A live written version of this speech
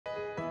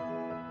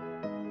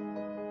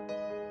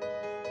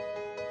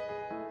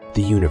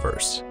The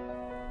universe.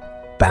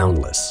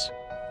 Boundless,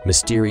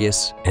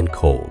 mysterious, and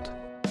cold.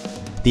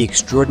 The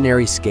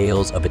extraordinary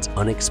scales of its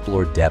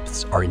unexplored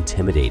depths are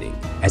intimidating,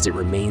 as it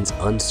remains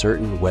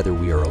uncertain whether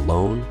we are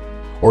alone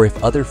or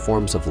if other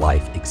forms of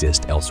life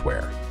exist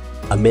elsewhere.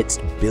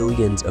 Amidst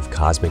billions of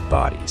cosmic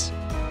bodies,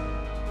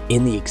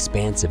 in the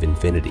expanse of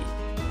infinity,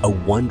 a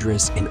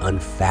wondrous and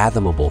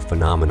unfathomable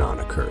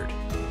phenomenon occurred: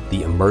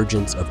 the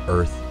emergence of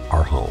Earth,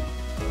 our home.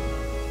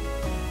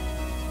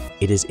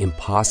 It is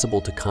impossible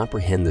to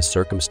comprehend the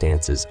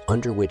circumstances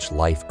under which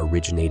life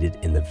originated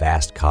in the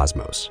vast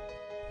cosmos,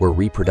 where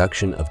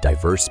reproduction of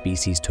diverse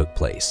species took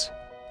place,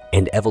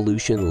 and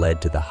evolution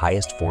led to the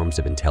highest forms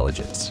of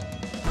intelligence.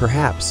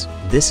 Perhaps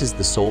this is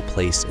the sole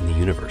place in the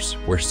universe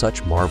where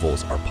such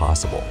marvels are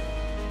possible.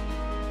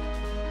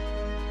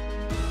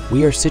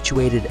 We are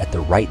situated at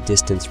the right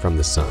distance from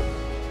the sun,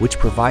 which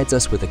provides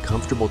us with a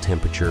comfortable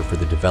temperature for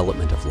the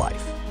development of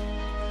life.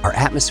 Our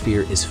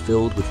atmosphere is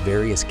filled with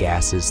various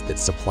gases that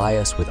supply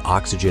us with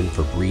oxygen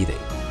for breathing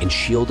and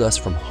shield us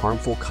from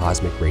harmful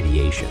cosmic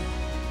radiation.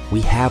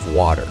 We have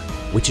water,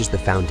 which is the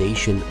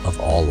foundation of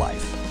all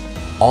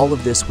life. All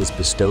of this was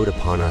bestowed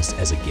upon us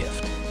as a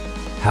gift.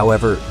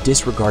 However,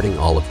 disregarding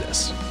all of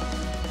this,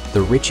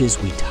 the riches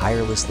we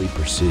tirelessly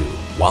pursue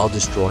while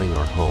destroying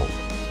our home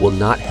will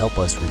not help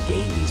us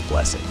regain these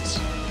blessings.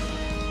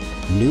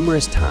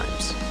 Numerous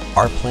times,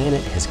 our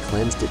planet has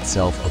cleansed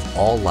itself of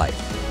all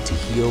life to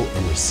heal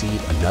and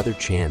receive another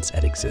chance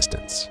at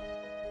existence.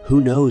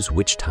 Who knows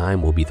which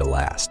time will be the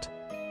last?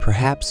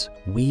 Perhaps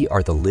we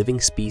are the living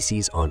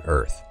species on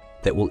Earth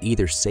that will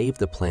either save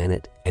the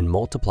planet and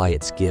multiply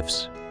its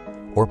gifts,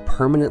 or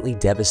permanently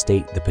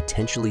devastate the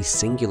potentially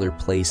singular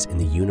place in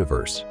the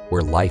universe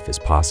where life is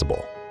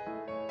possible.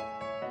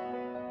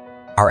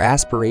 Our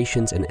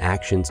aspirations and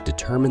actions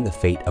determine the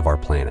fate of our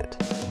planet.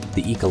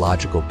 The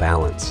ecological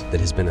balance that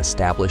has been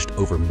established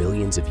over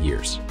millions of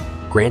years,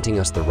 granting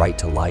us the right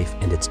to life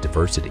and its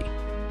diversity,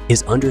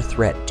 is under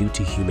threat due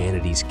to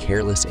humanity's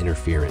careless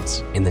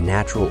interference in the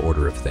natural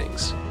order of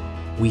things.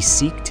 We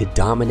seek to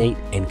dominate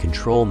and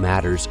control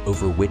matters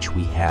over which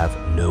we have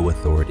no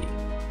authority.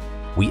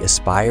 We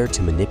aspire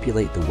to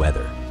manipulate the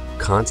weather,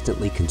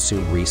 constantly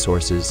consume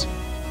resources,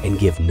 and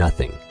give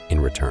nothing in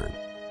return.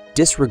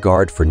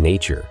 Disregard for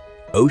nature,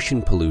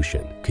 ocean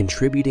pollution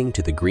contributing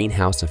to the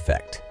greenhouse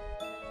effect,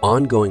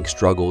 ongoing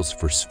struggles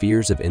for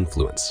spheres of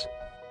influence,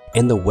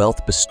 and the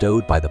wealth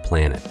bestowed by the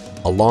planet,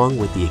 along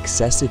with the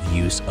excessive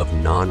use of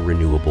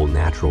non-renewable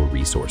natural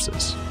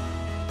resources.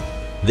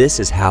 This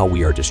is how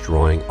we are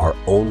destroying our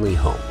only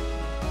home.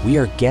 We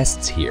are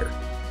guests here,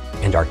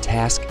 and our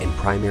task and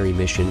primary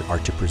mission are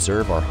to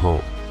preserve our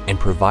home and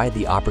provide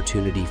the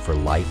opportunity for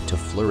life to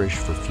flourish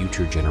for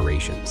future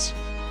generations.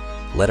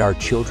 Let our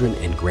children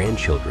and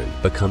grandchildren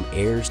become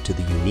heirs to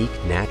the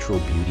unique natural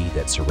beauty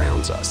that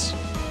surrounds us.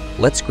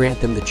 Let's grant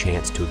them the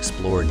chance to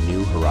explore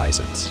new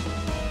horizons,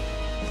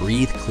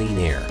 breathe clean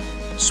air,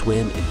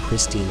 swim in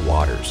pristine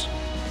waters,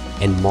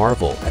 and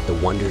marvel at the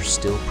wonders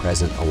still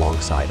present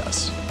alongside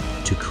us,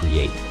 to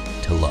create,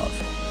 to love,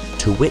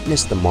 to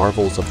witness the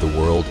marvels of the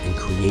world and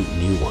create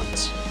new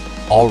ones,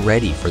 all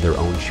ready for their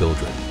own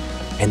children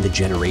and the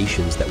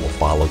generations that will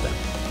follow them.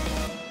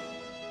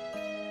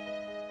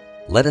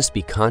 Let us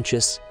be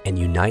conscious and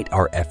unite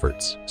our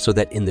efforts so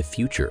that in the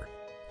future,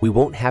 we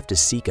won't have to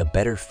seek a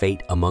better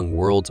fate among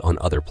worlds on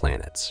other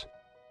planets.